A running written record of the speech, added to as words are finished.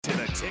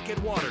Ticket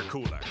Water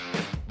Cooler.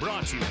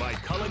 Brought to you by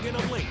Culligan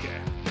of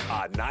Lincoln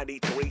on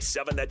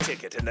 93.7 The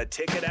Ticket and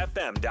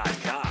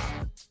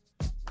theticketfm.com.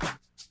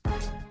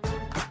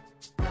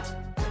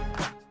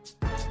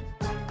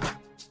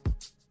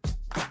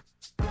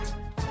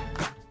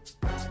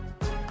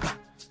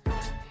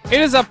 It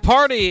is a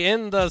party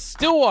in the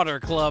Stillwater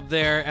Club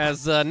there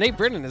as Nate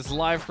Brennan is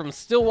live from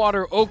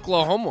Stillwater,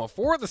 Oklahoma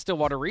for the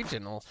Stillwater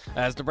Regional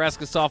as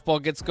Nebraska softball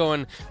gets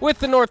going with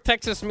the North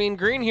Texas Mean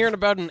Green here in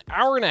about an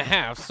hour and a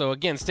half. So,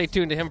 again, stay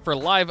tuned to him for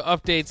live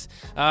updates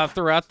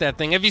throughout that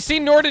thing. Have you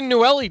seen Norden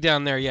Newelly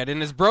down there yet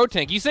in his bro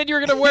tank? You said you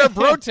were going to wear a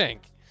bro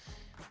tank.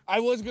 I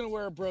was going to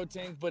wear a bro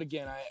tank, but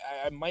again,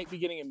 I might be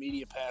getting a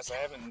media pass. I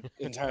haven't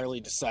entirely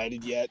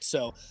decided yet,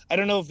 so I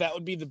don't know if that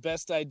would be the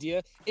best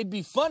idea. It'd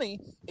be funny.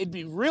 It'd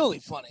be really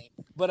funny,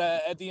 but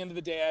at the end of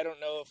the day, I don't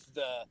know if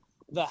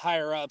the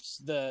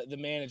higher-ups, the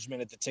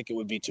management at the ticket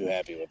would be too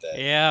happy with that.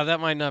 Yeah,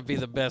 that might not be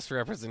the best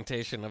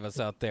representation of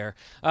us out there.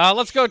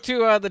 Let's go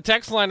to the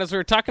text line as we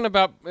were talking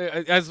about,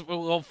 as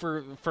well,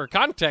 for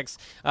context.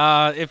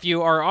 If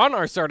you are on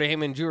our Sartor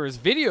Heyman Jewelers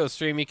video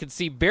stream, you can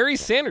see Barry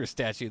Sanders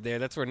statue there.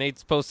 That's where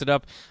Nate's posted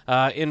up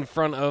in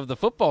front of the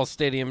football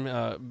stadium,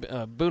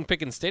 Boone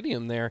Pickens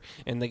Stadium there,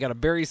 and they got a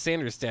Barry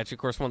Sanders statue, of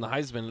course, won the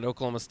Heisman at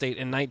Oklahoma State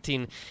in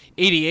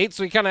 1988.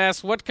 So we kind of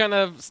asked, what kind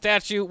of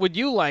statue would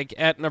you like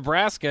at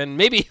Nebraska?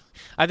 And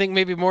I think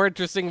maybe more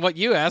interesting what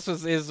you asked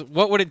is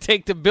what would it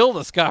take to build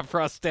a Scott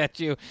Frost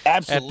statue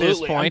at this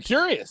point? I'm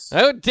curious.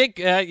 I would take,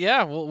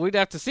 we'd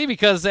have to see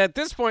because at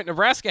this point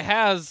Nebraska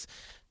has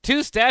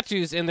two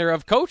statues in there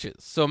of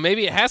coaches, so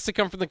maybe it has to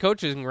come from the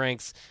coaching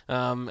ranks.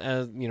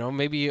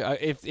 Maybe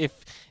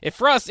if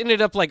Frost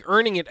ended up like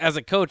earning it as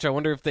a coach, I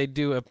wonder if they'd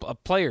do a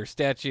player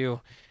statue.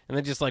 And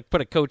then just, like,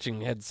 put a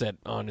coaching headset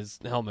on his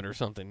helmet or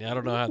something. I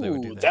don't know how they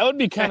would do that. That would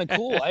be kind of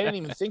cool. I didn't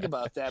even think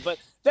about that. But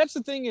that's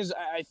the thing is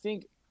I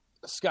think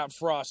Scott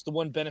Frost, the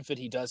one benefit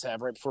he does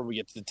have right before we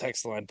get to the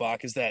text line,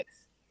 Bach, is that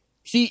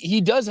he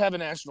does have a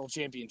national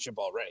championship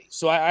already.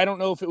 So I don't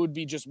know if it would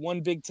be just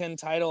one Big Ten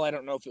title. I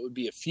don't know if it would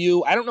be a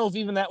few. I don't know if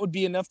even that would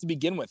be enough to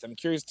begin with. I'm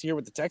curious to hear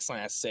what the text line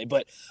has to say.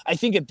 But I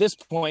think at this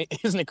point,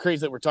 isn't it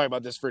crazy that we're talking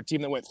about this for a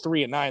team that went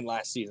 3-9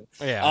 last season?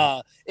 Yeah.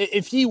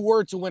 If he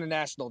were to win a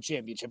national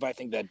championship, I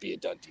think that'd be a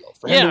done deal.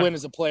 For him to win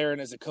as a player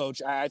and as a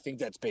coach, I think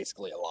that's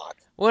basically a lock.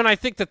 Well, and I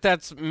think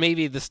that's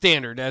maybe the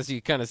standard as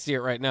you kind of see it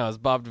right now, as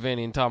Bob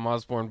Devaney and Tom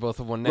Osborne both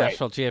have won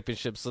national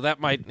championships. So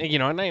that might,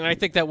 and I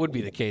think that would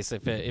be the case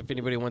if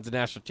anybody wins a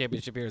national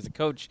championship here as a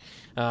coach,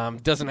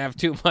 doesn't have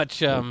too much,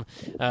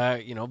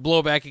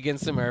 blowback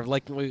against him, or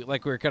like we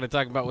were kind of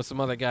talking about with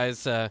some other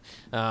guys,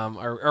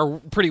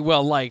 are pretty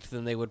well liked,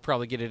 then they would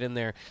probably get it in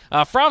there.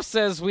 Frost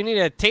says we need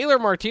a Taylor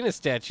Martinez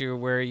statue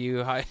where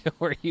you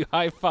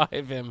high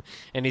five him,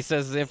 and he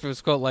says if it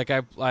was quote like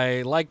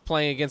I like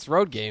playing against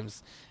road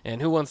games. And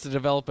who wants to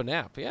develop an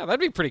app? Yeah, that'd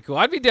be pretty cool.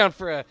 I'd be down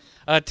for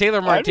a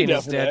Taylor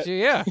Martinez statue.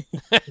 Yeah,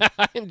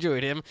 I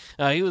enjoyed him.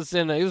 He was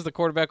the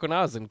quarterback when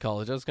I was in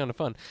college. That was kind of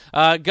fun.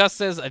 Gus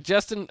says a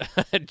Jason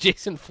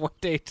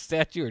Fuente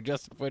statue or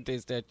Justin Fuente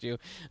statue.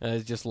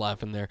 Is just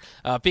laughing there.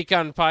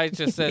 Pecan Pie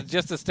just says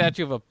just a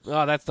statue of a.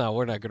 Oh, that's not.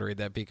 We're not going to read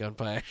that Pecan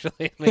Pie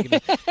actually.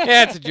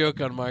 It's a joke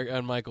on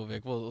Michael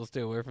Vick. We'll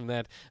stay away from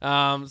that.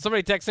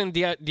 Somebody texts in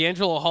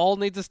D'Angelo Hall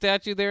needs a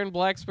statue there in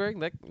Blacksburg.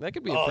 That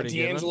could be a pretty good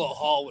one. D'Angelo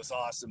Hall was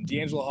awesome.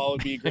 D'Angelo Hall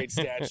would be a great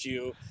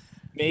statue.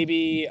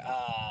 Maybe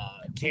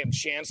Cam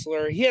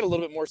Chancellor. He had a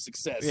little bit more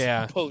success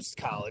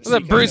post-college.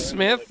 Bruce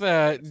Smith.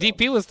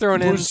 DP was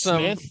throwing in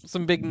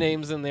some big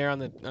names in there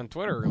on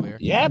Twitter earlier.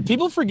 Yeah,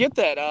 people forget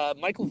that.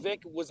 Michael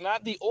Vick was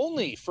not the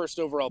only first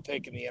overall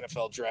pick in the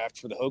NFL draft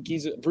for the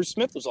Hokies. Bruce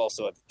Smith was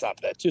also at the top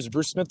of that, too. So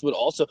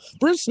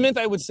Bruce Smith,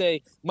 I would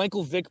say,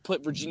 Michael Vick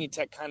put Virginia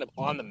Tech kind of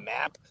on the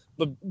map,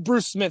 but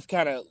Bruce Smith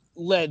kind of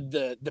led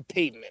the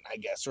pavement, I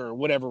guess, or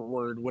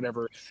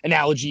whatever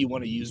analogy you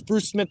want to use.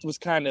 Bruce Smith was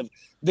kind of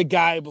the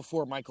guy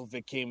before Michael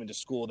Vick came into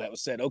school that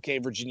was said, okay,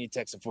 Virginia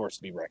Tech's a force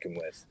to be reckoned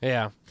with.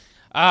 Yeah.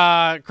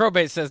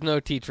 Crowbait says no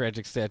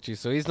T-Tragic statue,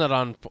 so he's not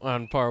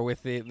on par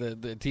with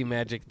the Team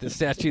Magic, the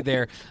statue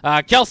there.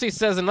 Kelsey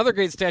says another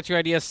great statue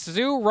idea,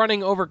 Sue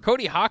running over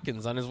Cody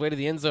Hawkins on his way to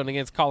the end zone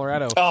against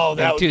Colorado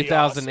in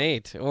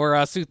 2008. Awesome.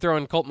 Or Sue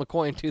throwing Colt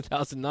McCoy in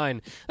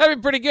 2009. That'd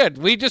be pretty good.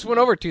 We just went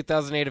over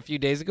 2008 a few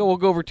days ago. We'll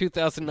go over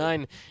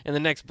 2009 in the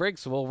next break,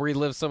 so we'll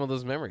relive some of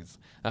those memories.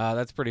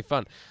 That's pretty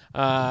fun.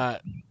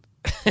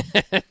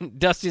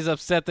 Dusty's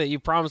upset that you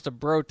promised a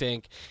bro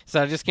tank,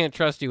 so I just can't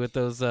trust you with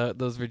those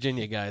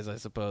Virginia guys, I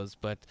suppose.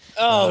 But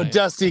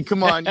Dusty,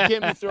 come on, you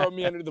can't be throwing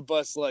me under the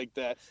bus like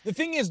that. The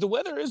thing is, the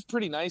weather is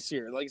pretty nice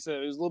here. Like I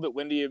said, it was a little bit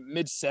windy,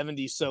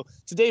 mid-70s, so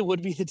today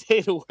would be the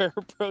day to wear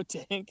a bro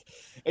tank.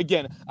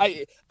 Again,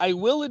 I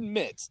will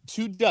admit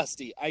to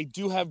Dusty, I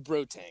do have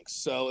bro tanks.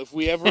 So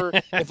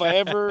if I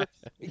ever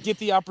get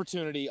the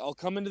opportunity, I'll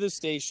come into the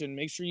station.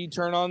 Make sure you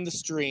turn on the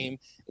stream,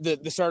 the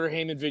Sartor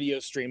Heyman video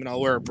stream, and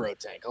I'll wear a bro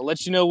tank. I'll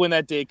let you know when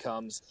that day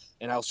comes,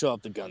 and I'll show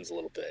up the guns a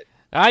little bit.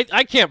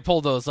 I can't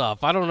pull those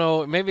off. I don't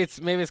know. Maybe it's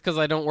because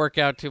I don't work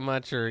out too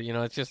much, or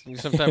it's just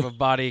some type of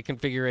body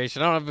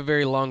configuration. I don't have a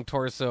very long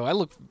torso. I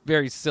look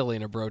very silly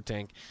in a bro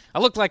tank. I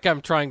look like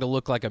I'm trying to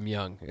look like I'm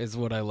young. Is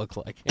what I look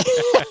like.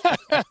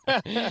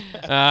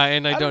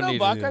 And I don't know, need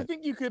Buck. to do that.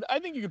 I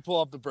think you could pull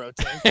off the bro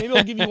tank. Maybe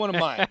I'll give you one of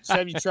mine. Just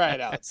have you try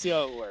it out. See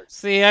how it works.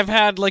 See, I've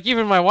had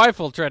even my wife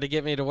will try to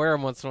get me to wear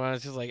them once in a while.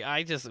 It's just like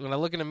when I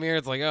look in the mirror,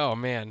 it's like, oh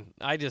man,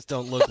 I just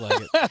don't look like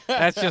it.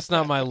 That's just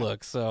not my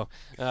look. So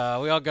we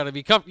all got to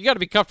be you got to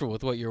be comfortable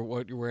with what you're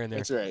wearing there.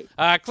 That's right.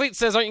 Cleet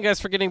says, aren't you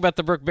guys forgetting about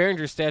the Brooke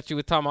Behringer statue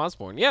with Tom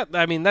Osborne? Yeah,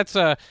 I mean that's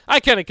I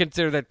kind of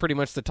consider that pretty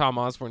much the Tom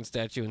Osborne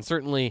statue, and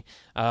certainly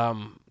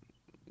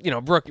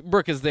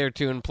Brooke is there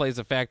too and plays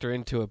a factor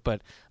into it.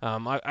 But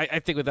I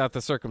think without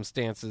the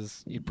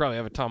circumstances, you'd probably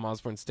have a Tom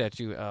Osborne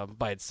statue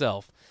by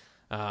itself.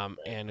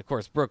 And of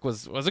course, Brooke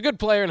was a good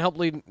player and helped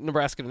lead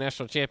Nebraska to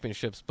national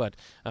championships. But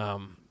a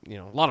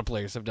lot of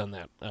players have done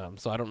that.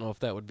 So I don't know if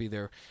that would be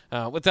there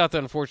without the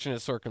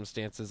unfortunate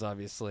circumstances.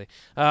 Obviously,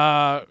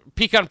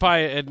 Pecan Pie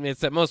admits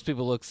that most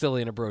people look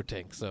silly in a bro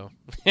tank. So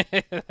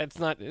that's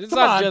not. It's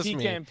not just me.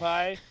 Pecan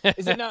Pie.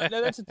 Is it not?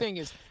 No, that's the thing.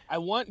 Is I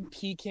want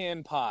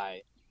Pecan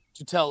Pie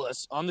to tell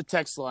us on the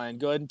text line.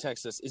 Go ahead and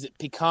text us. Is it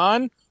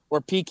pecan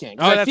or pecan?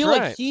 Oh, I feel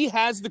right. like he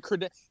has the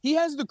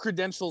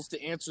credentials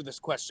to answer this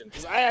question,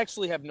 because I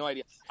actually have no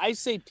idea. I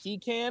say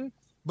pecan,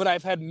 but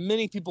I've had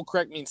many people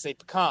correct me and say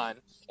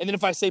pecan. And then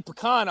if I say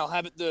pecan, I'll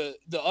have it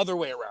the other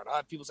way around. I'll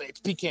have people say it's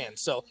pecan.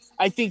 So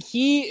I think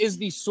he is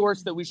the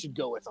source that we should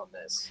go with on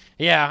this.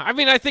 Yeah, I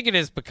mean, I think it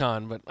is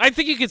pecan, but I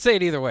think you could say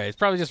it either way. It's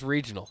probably just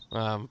regional.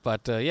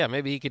 But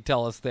maybe he could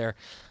tell us there.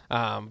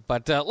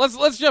 But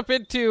let's jump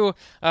into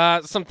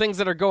some things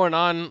that are going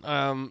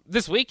on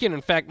this weekend.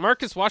 In fact,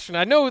 Marcus Washington,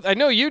 I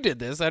know you did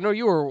this. I know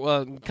you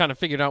were kind of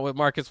figuring out what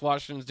Marcus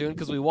Washington's doing,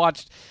 because we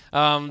watched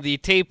the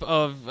tape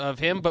of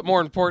him, but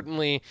more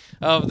importantly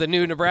of the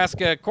new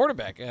Nebraska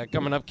quarterback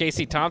coming up,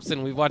 Casey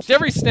Thompson. We've watched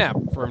every snap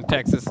from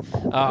Texas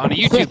on a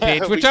YouTube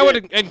page, which I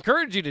would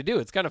encourage you to do.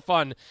 It's kind of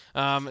fun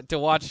to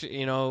watch,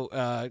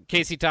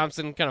 Casey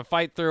Thompson kind of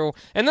fight through.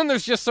 And then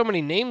there's just so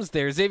many names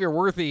there. Xavier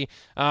Worthy,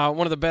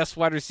 one of the best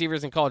wide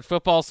receivers in college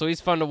football, so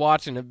he's fun to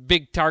watch and a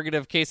big target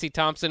of Casey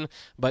Thompson.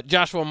 But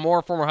Joshua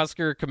Moore, former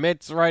Husker,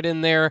 commits right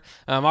in there.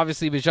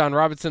 Obviously, Bijan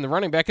Robinson, the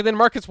running back, and then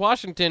Marcus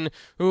Washington,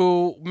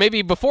 who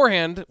maybe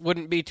beforehand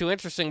wouldn't be too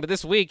interesting, but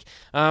this week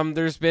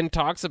there's been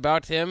talks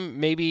about him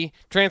maybe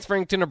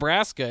transferring to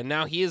Nebraska, and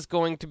now he is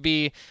going to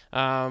be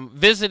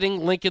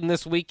visiting Lincoln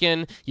this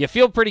weekend. You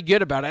feel pretty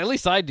good about it, at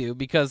least I do,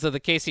 because of the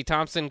Casey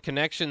Thompson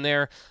connection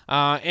there.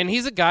 And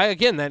he's a guy,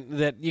 again,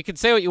 that you can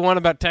say what you want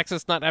about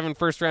Texas not having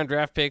first-round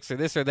draft picks or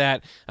this or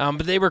that,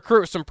 but they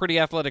recruit some pretty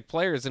athletic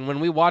players. And when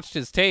we watched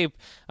his tape,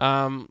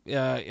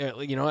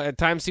 at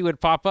times he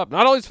would pop up,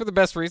 not always for the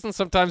best reasons.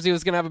 Sometimes he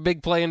was going to have a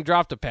big play and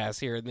dropped a pass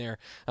here and there,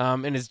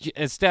 and his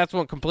stats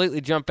won't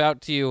completely jump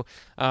out to you,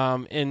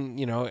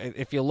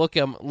 if you look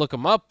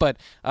him up. But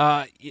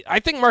I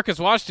think Marcus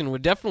Washington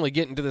would definitely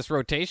get into this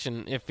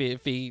rotation if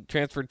he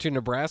transferred to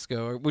Nebraska.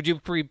 Or would you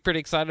be pretty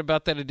excited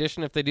about that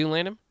addition if they do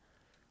land him?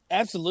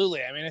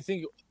 Absolutely. I mean, I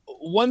think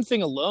one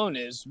thing alone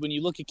is when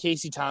you look at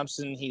Casey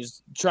Thompson,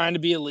 he's trying to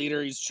be a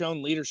leader. He's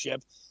shown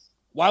leadership.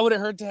 Why would it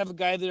hurt to have a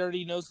guy that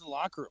already knows the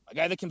locker room, a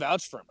guy that can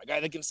vouch for him, a guy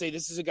that can say,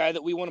 this is a guy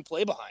that we want to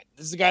play behind.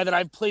 This is a guy that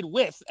I've played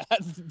with at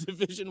the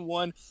Division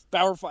I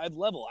Power 5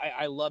 level.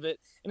 I love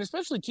it. And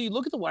especially, too, you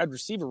look at the wide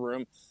receiver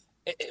room.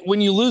 When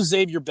you lose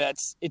Xavier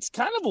Betts, it's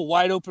kind of a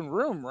wide open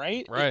room,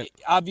 right? Right.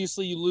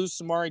 Obviously, you lose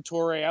Samari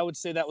Toure. I would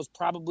say that was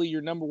probably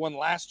your number one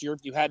last year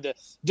if you had to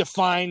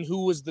define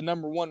who was the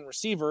number one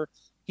receiver.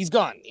 He's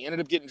gone. He ended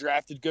up getting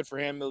drafted. Good for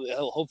him.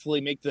 He'll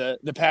hopefully make the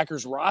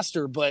Packers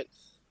roster. But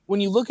when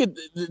you look at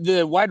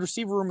the wide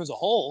receiver room as a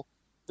whole,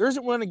 there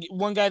isn't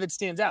one guy that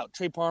stands out.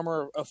 Trey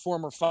Palmer, a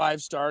former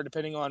 5-star,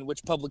 depending on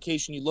which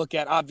publication you look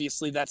at.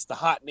 Obviously, that's the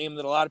hot name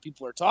that a lot of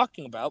people are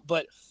talking about.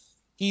 But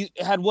he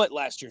had what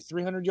last year?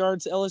 300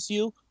 yards at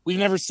LSU? We've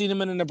never seen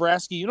him in a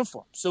Nebraska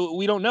uniform. So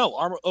we don't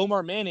know.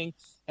 Omar Manning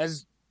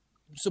has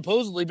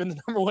supposedly been the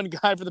number one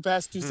guy for the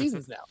past 2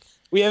 seasons now.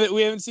 We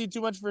haven't seen too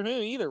much from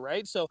him either,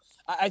 right? So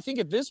I think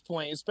at this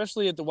point,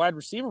 especially at the wide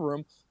receiver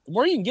room, the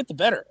more you can get, the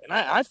better. And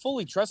I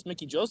fully trust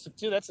Mickey Joseph,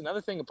 too. That's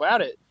another thing about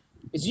it,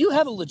 is you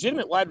have a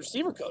legitimate wide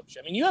receiver coach.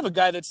 I mean, you have a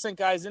guy that sent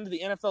guys into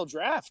the NFL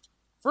draft,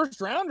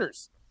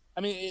 first-rounders.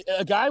 I mean,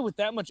 a guy with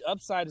that much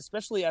upside,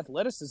 especially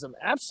athleticism,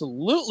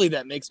 absolutely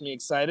that makes me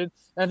excited.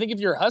 And I think if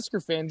you're a Husker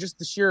fan, just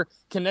the sheer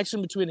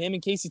connection between him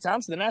and Casey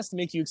Thompson, that has to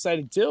make you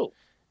excited, too.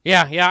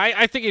 Yeah,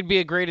 I think it'd be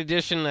a great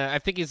addition. I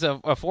think he's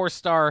a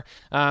 4-star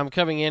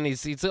coming in.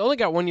 He's only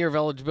got 1 year of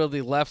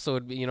eligibility left, so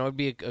it'd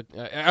be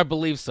I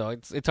believe so.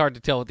 It's hard to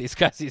tell with these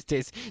guys these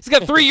days. He's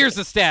got 3 years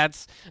of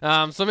stats,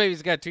 so maybe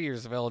he's got 2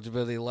 years of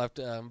eligibility left.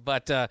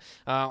 But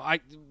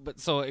like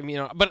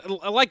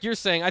you're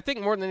saying, I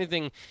think more than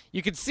anything,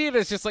 you could see it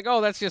as just like, oh,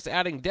 that's just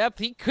adding depth.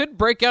 He could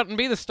break out and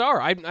be the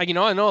star. I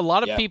know a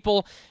lot of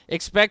people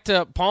expect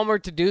Palmer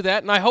to do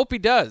that, and I hope he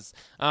does.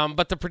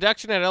 But the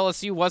production at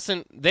LSU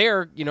wasn't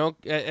there,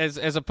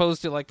 as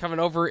opposed to like coming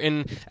over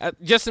and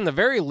just in the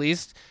very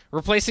least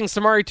replacing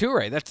Samori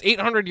Toure. That's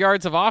 800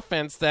 yards of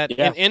offense that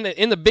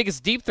in the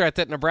biggest deep threat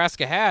that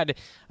Nebraska had,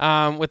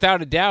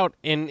 without a doubt,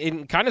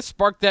 and kind of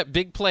sparked that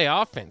big play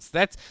offense.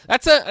 That's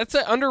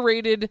an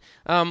underrated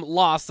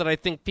loss that I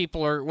think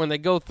people are, when they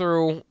go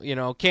through,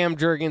 Cam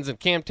Jurgens and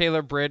Cam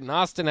Taylor-Britt and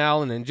Austin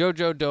Allen and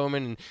JoJo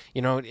Doman,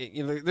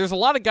 and there's a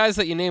lot of guys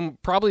that you name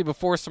probably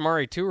before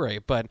Samori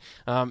Toure, but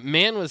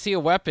man, was he a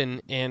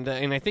weapon, and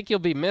I think he'll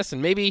be missed.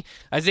 And maybe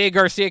Isaiah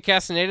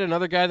Garcia-Castaneda,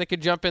 another guy that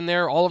could jump in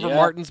there. Oliver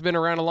Martin's been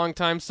around a long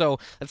time, so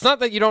it's not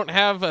that you don't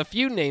have a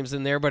few names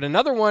in there, but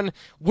another one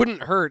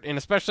wouldn't hurt, and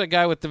especially a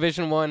guy with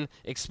Division I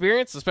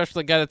experience,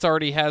 especially a guy that's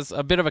already has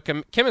a bit of a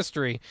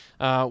chemistry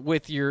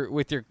with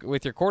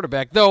your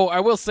quarterback. Though I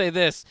will say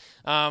this,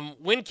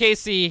 when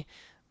Casey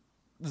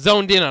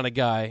zoned in on a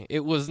guy,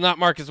 it was not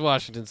Marcus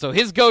Washington. So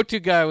his go-to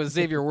guy was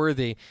Xavier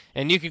Worthy,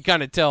 and you could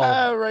kind of tell.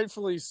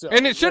 Rightfully so.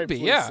 And it should be,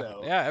 yeah.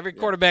 So. Yeah, every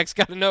quarterback's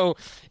got to know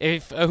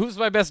if who's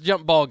my best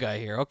jump ball guy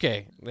here.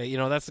 Okay,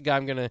 that's the guy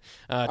I'm going to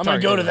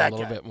go to that a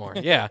little guy. bit more.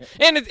 Yeah,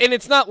 and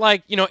it's not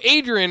like,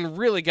 Adrian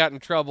really got in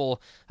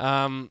trouble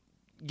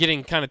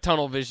getting kind of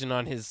tunnel vision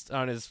on his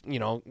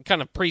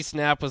kind of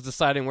pre-snap, was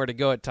deciding where to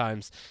go at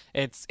times.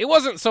 It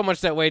wasn't so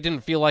much that way. It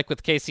didn't feel like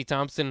with Casey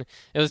Thompson.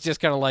 It was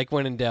just kind of like,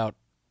 when in doubt,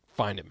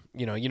 find him.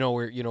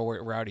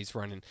 Where route he's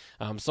running.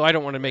 So I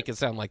don't want to make it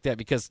sound like that,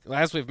 because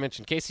as we've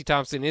mentioned, Casey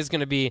Thompson is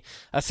going to be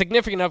a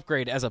significant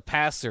upgrade as a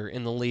passer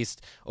in the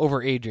least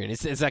over Adrian.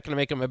 Is that going to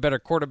make him a better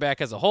quarterback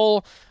as a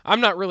whole?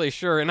 I'm not really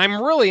sure, and I'm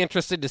really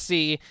interested to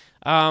see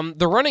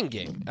the running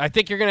game. I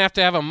think you're going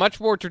to have a much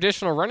more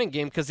traditional running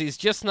game, because he's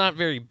just not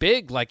very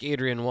big like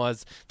Adrian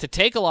was to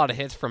take a lot of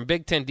hits from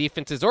Big Ten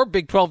defenses or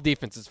Big 12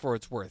 defenses for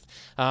its worth.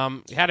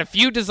 Had a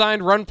few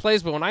designed run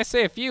plays, but when I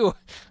say a few,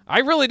 I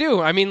really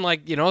do. I mean,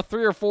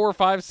 3 or 4 or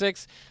 5,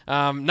 6,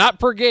 not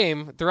per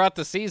game throughout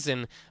the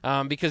season,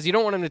 because you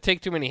don't want him to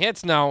take too many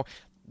hits. Now,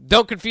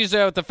 don't confuse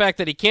that with the fact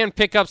that he can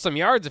pick up some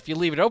yards if you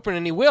leave it open,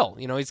 and he will.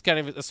 He's kind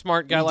of a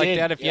smart guy like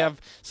that. If you have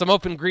some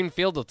open green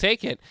field, he'll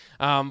take it.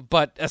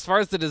 But as far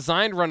as the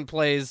designed run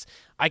plays,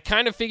 I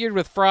kind of figured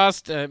with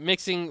Frost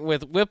mixing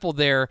with Whipple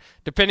there,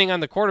 depending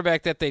on the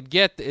quarterback that they'd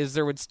get, is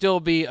there would still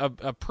be a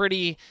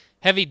pretty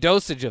heavy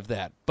dosage of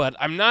that. But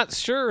I'm not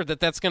sure that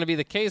that's going to be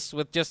the case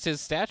with just his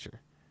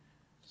stature.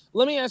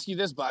 Let me ask you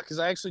this, Bach, because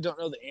I actually don't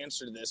know the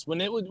answer to this. When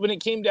it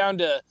came down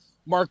to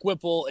Mark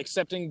Whipple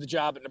accepting the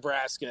job at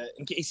Nebraska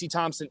and Casey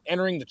Thompson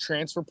entering the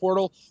transfer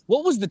portal,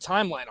 what was the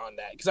timeline on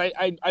that? Because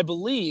I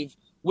believe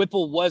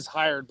Whipple was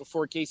hired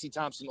before Casey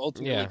Thompson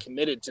ultimately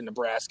committed to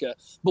Nebraska.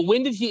 But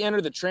when did he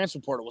enter the transfer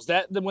portal? Was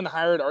that when the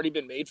hire had already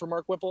been made for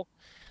Mark Whipple?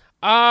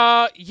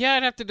 Yeah,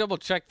 I'd have to double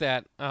check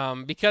that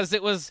because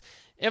it was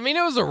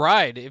a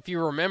ride, if you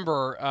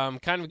remember,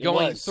 kind of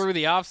going through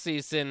the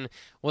offseason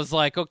was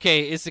like,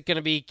 okay, is it going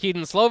to be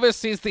Keaton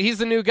Slovis? He's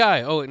the new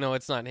guy. Oh, no,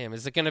 it's not him.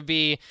 Is it going to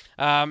be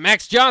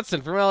Max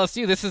Johnson from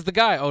LSU? This is the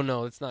guy. Oh,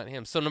 no, it's not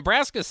him. So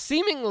Nebraska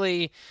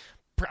seemingly,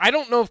 I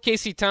don't know if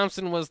Casey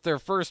Thompson was their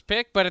first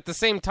pick, but at the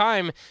same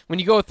time, when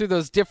you go through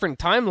those different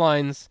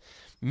timelines,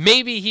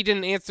 maybe he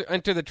didn't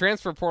enter the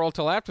transfer portal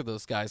till after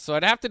those guys. So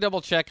I'd have to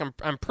double check.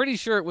 I'm pretty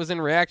sure it was in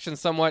reaction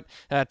somewhat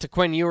to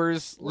Quinn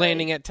Ewers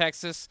landing at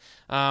Texas,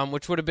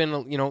 which would have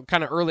been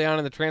kind of early on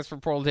in the transfer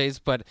portal days.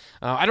 But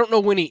I don't know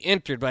when he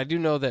entered, but I do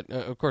know that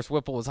of course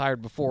Whipple was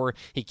hired before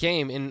he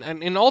came.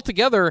 And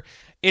altogether,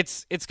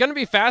 it's going to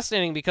be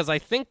fascinating because I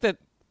think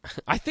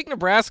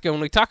Nebraska, when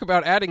we talk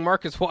about adding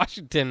Marcus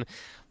Washington,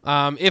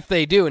 if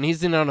they do, and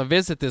he's in on a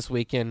visit this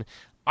weekend,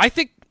 I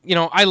think.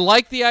 I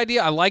like the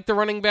idea. I like the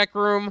running back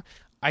room.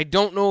 I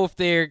don't know if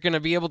they're going to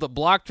be able to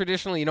block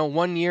traditionally.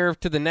 1 year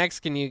to the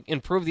next, can you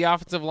improve the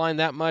offensive line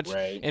that much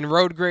in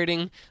road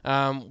grading?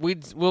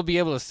 We'll be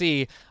able to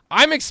see.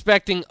 I'm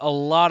expecting a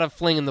lot of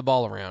flinging the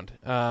ball around,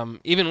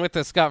 even with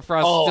the Scott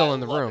Frost still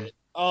in the room. It.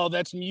 Oh,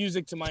 that's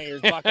music to my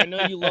ears, Buck. I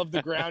know you love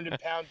the ground and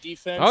pound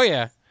defense. Oh,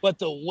 yeah. But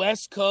the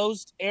West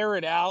Coast, air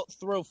it out,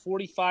 throw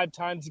 45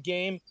 times a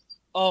game.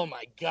 Oh,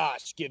 my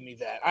gosh, give me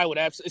that. I would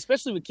absolutely,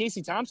 especially with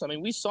Casey Thompson. I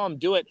mean, we saw him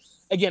do it.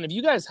 Again, if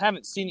you guys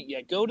haven't seen it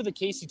yet, go to the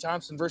Casey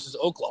Thompson versus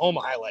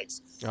Oklahoma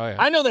highlights. Oh, yeah.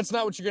 I know that's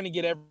not what you're going to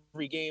get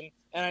every game,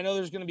 and I know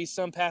there's going to be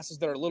some passes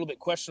that are a little bit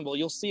questionable.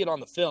 You'll see it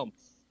on the film.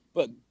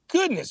 But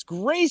goodness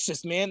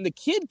gracious, man, the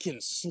kid can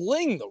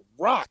sling the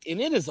rock, and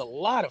it is a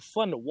lot of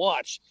fun to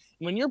watch.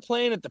 When you're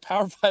playing at the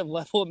Power 5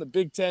 level in the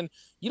Big Ten,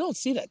 you don't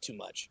see that too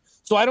much.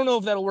 So I don't know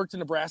if that'll work to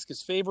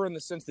Nebraska's favor in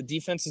the sense the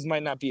defenses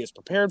might not be as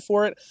prepared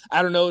for it.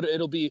 I don't know.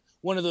 It'll be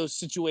one of those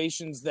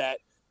situations that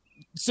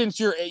since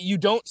you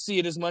don't see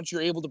it as much,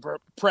 you're able to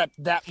prep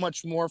that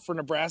much more for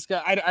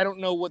Nebraska. I don't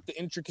know what the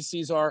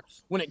intricacies are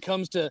when it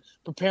comes to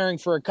preparing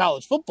for a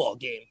college football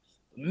game.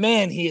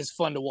 Man, he is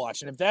fun to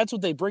watch. And if that's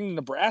what they bring to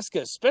Nebraska,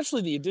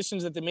 especially the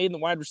additions that they made in the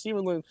wide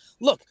receiver room,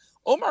 look,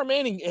 Omar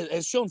Manning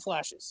has shown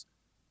flashes.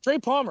 Trey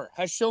Palmer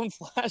has shown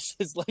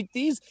flashes. Like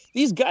these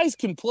guys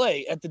can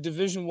play at the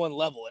Division I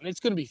level, and it's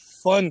going to be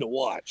fun to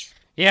watch.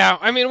 Yeah,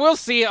 I mean, we'll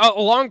see.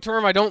 Long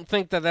term, I don't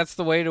think that that's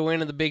the way to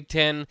win in the Big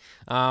Ten.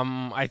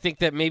 I think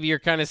that maybe you're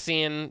kind of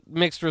seeing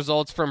mixed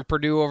results from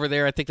Purdue over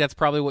there. I think that's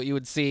probably what you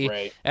would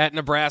see at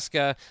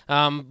Nebraska.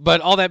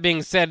 But all that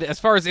being said, as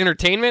far as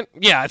entertainment,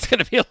 yeah, it's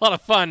going to be a lot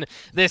of fun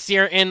this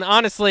year. And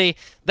honestly,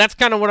 that's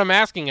kind of what I'm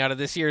asking out of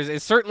this year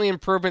is certainly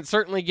improvement,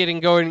 certainly getting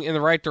going in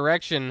the right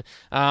direction.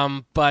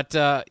 But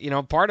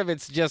part of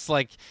it's just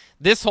like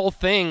this whole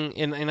thing,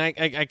 and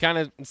I kind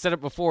of said it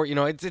before,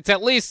 it's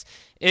at least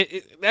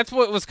that's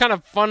what was kind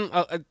of fun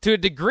to a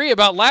degree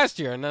about last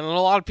year. And a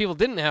lot of people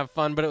didn't have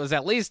fun, but it was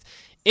at least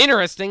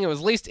interesting. It was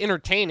at least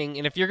entertaining.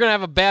 And if you're going to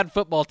have a bad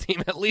football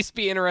team, at least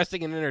be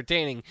interesting and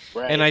entertaining.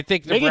 Right. And I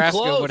think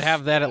Nebraska would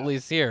have that at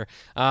least here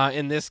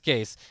in this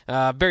case.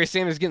 Barry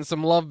Sanders getting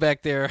some love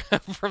back there.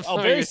 From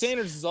Barry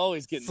Sanders is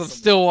always getting some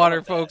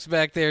Stillwater folks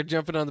back there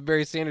jumping on the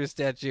Barry Sanders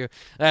statue.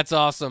 That's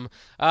awesome.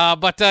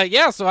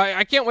 So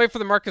I can't wait for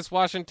the Marcus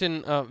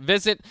Washington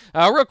visit.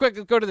 Real quick,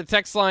 let's go to the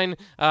text line.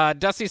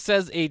 Dusty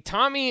says a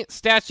Tommy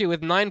statue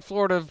with 9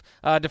 Florida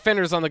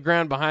defenders on the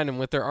ground behind him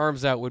with their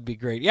arms out would be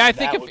great. Yeah, I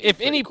think if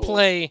any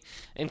play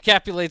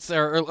encapsulates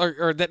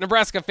or that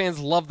Nebraska fans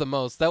love the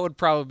most, that would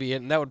probably be it,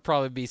 and that would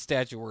probably be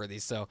statue worthy.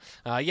 So,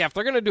 if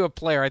they're going to do a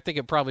player, I think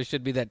it probably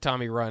should be that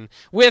Tommy run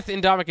with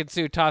Ndamukong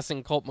Suh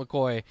tossing Colt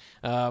McCoy.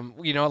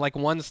 Like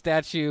one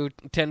statue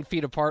 10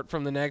 feet apart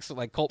from the next,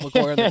 like Colt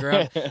McCoy on the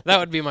ground. That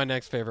would be my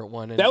next favorite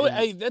one.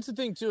 That's the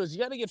thing too, is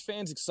you got to get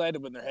fans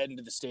excited when they're heading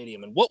to the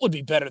stadium, and what would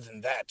be better than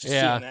that? Just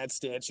seeing that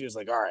statue is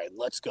like, all right,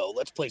 let's go,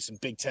 let's play some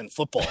Big Ten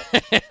football.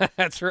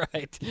 That's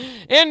right,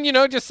 and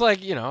just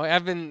like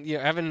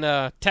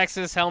having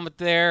Texas helmet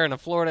there and a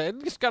Florida,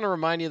 it just kind of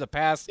remind you of the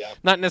past. Yeah.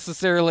 Not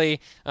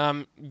necessarily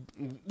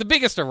the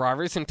biggest of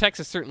rivalries, and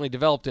Texas certainly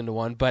developed into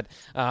one, but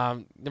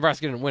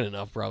Nebraska didn't win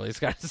enough, probably. It's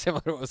kind of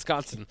similar to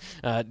Wisconsin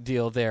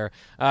deal there.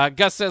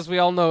 Gus says we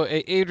all know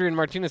Adrian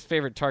Martinez's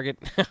favorite target,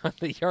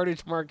 the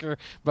yardage marker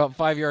about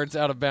 5 yards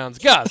out of bounds.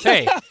 Gus,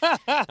 hey,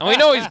 and we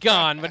know he's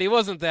gone, but he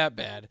wasn't that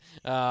bad.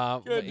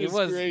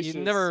 You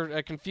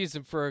never confuse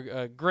him for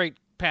a great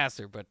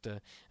passer, but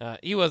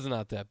he was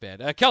not that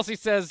bad. Kelsey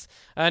says,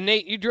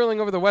 Nate, you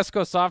drilling over the West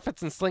Coast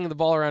offense and slinging the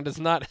ball around does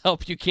not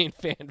help you gain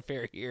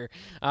fanfare here.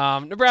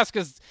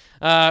 Nebraska's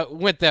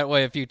went that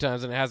way a few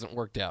times and it hasn't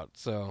worked out.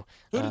 So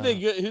who did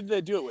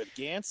they do it with?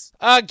 Gantz?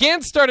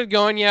 Gantz started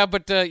going,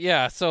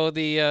 So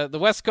the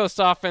West Coast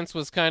offense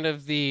was kind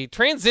of the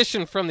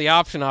transition from the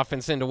option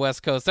offense into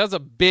West Coast. That was a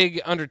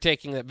big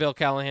undertaking that Bill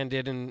Callahan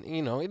did, and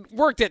it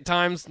worked at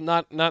times,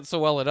 not so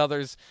well at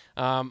others.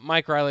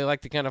 Mike Riley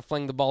liked to kind of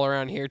fling the ball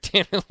around here.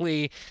 Tanner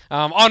Lee,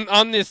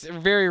 on this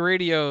very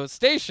radio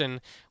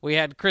station, we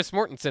had Chris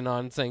Mortensen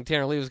on saying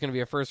Tanner Lee was going to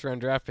be a first-round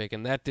draft pick,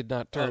 and that did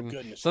not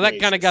turn. So that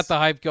kind of got the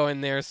hype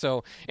going there.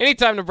 So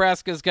anytime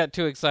Nebraska's got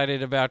too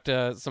excited about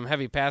some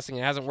heavy passing,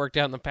 it hasn't worked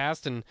out in the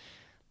past, and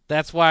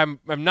that's why I'm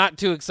not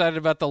too excited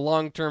about the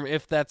long term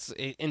if that's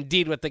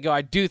indeed what they go.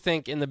 I do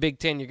think in the Big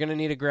Ten you're going to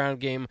need a ground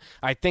game.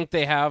 I think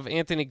they have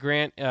Anthony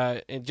Grant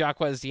and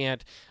Jacquez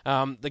Yant,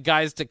 the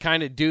guys to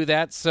kind of do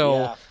that.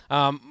 So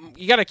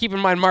you got to keep in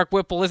mind Mark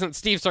Whipple isn't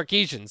Steve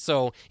Sarkisian.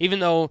 So even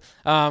though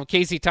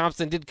Casey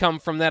Thompson did come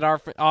from that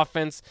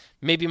offense,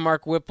 maybe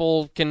Mark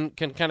Whipple can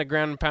kind of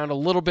ground and pound a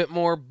little bit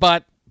more,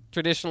 but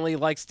traditionally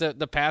likes the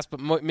pass, but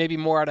maybe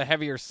more out of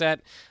heavier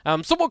set.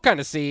 So we'll kind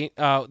of see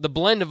the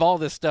blend of all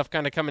this stuff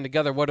kind of coming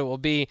together, what it will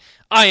be.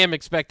 I am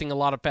expecting a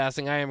lot of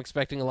passing. I am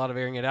expecting a lot of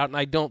airing it out, and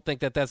I don't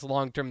think that that's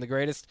long-term the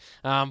greatest.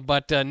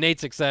 But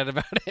Nate's excited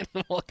about it,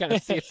 and we'll kind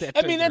of see if that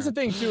I mean, that's the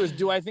thing, too, is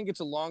do I think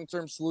it's a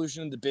long-term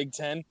solution in the Big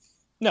Ten?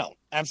 No,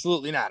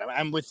 absolutely not.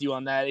 I'm with you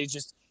on that. It's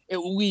just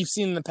we've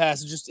seen in the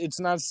past, it's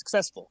not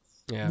successful.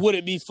 Yeah. Would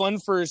it be fun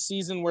for a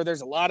season where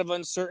there's a lot of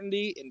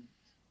uncertainty and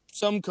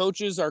some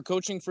coaches are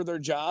coaching for their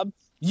job?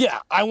 Yeah,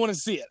 I want to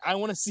see it. I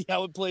want to see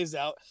how it plays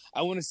out.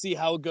 I want to see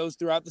how it goes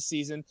throughout the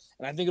season,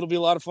 and I think it'll be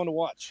a lot of fun to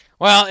watch.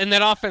 Well, in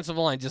that offensive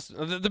line, just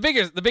the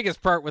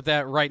biggest part with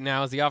that right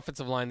now is the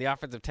offensive line. The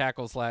offensive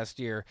tackles last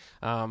year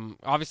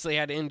obviously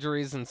had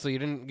injuries, and so you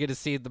didn't get to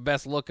see the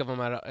best look of them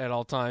at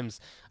all times.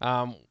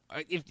 I'm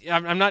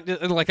not,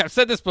 like I've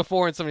said this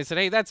before, and somebody said,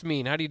 "Hey, that's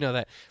mean. How do you know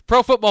that?"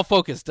 Pro Football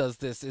Focus does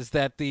this. Is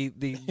that the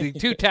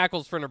two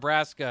tackles for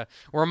Nebraska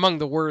were among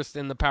the worst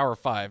in the Power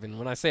 5, and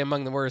when I say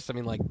among the worst, I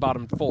mean like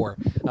bottom 4,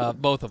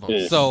 both of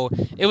them. So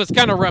it was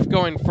kind of rough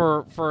going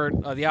for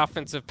the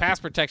offensive pass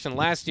protection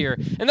last year,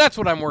 and that's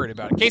what I'm worried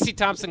about. Casey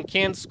Thompson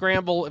can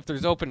scramble if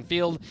there's open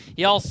field.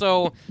 He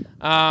also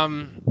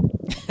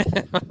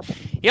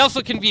he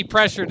also can be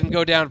pressured and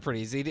go down pretty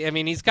easy. I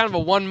mean, he's kind of a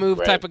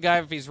one-move type of guy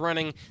if he's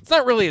running. It's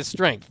not really his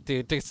strength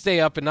to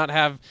stay up and not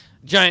have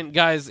giant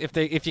guys.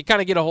 If you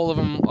kind of get a hold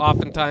of him,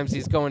 oftentimes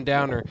he's going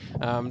down or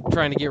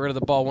trying to get rid of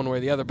the ball one way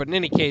or the other. But in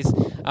any case,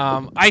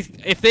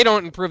 if they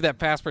don't improve that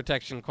pass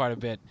protection quite a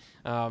bit,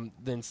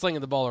 then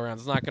slinging the ball around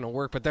is not going to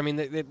work. But I mean,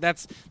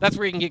 that's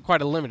where you can get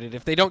quite a limited.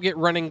 If they don't get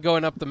running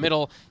going up the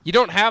middle, you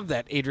don't have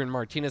that Adrian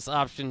Martinez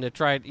option to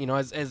try.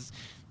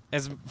 As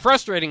as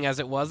frustrating as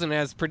it was and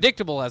as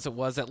predictable as it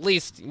was, at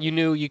least you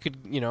knew you could,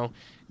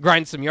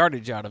 grind some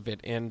yardage out of it.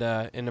 And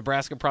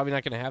Nebraska probably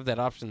not going to have that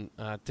option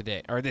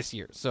today or this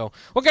year. So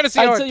we'll kind of see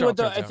how it turns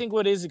out. I think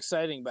what is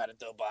exciting about it,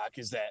 though, Bach,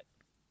 is that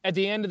at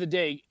the end of the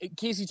day,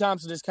 Casey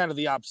Thompson is kind of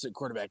the opposite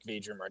quarterback of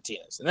Adrian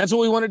Martinez. And that's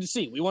what we wanted to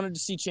see. We wanted to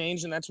see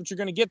change, and that's what you're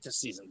going to get this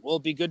season. Will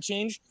it be good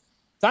change?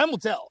 Time will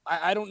tell.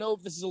 I don't know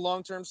if this is a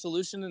long-term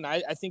solution, and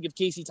I think if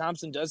Casey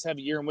Thompson does have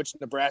a year in which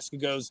Nebraska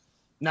goes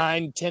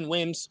 9-10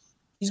 wins,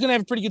 he's going to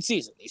have a pretty good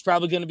season. He's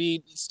probably going to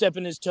be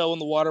stepping his toe in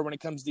the water when it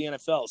comes to the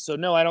NFL. So,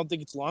 no, I don't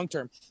think it's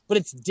long-term, but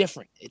it's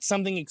different. It's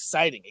something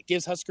exciting. It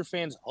gives Husker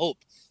fans hope,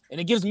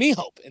 and it gives me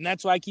hope. And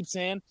that's why I keep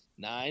saying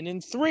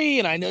 9-3,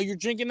 and I know you're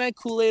drinking that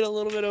Kool-Aid a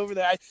little bit over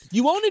there.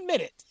 You won't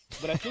admit it,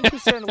 but I think we're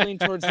starting to lean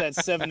towards that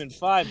 7-5,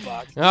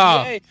 Bach.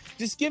 Oh. Hey,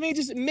 just give me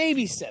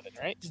maybe 7,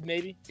 right? Just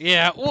maybe.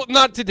 Yeah, well,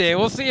 not today.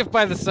 We'll see if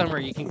by the summer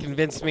you can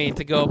convince me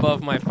to go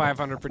above my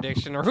 500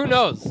 prediction, or who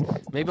knows?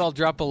 Maybe I'll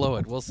drop below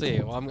it. We'll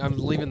see. Well, I'm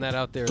leaving that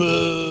out there.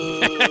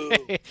 Boo.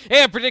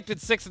 Hey, I predicted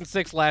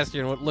 6-6 last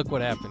year, and look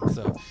what happened.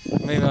 So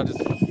maybe I'll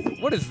just.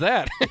 What is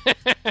that?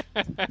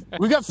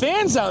 We got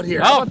fans out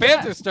here. Oh,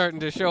 fans are starting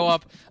to show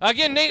up.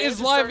 Again, Nate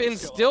is live in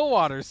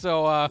Stillwater,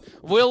 so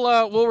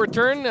we'll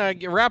return,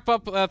 wrap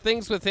up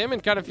things with him,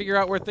 and kind of figure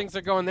out where things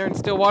are going there in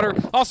Stillwater.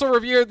 Also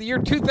review the year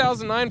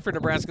 2009 for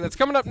Nebraska. That's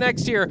coming up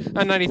next year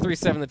on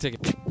 93.7 The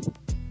Ticket.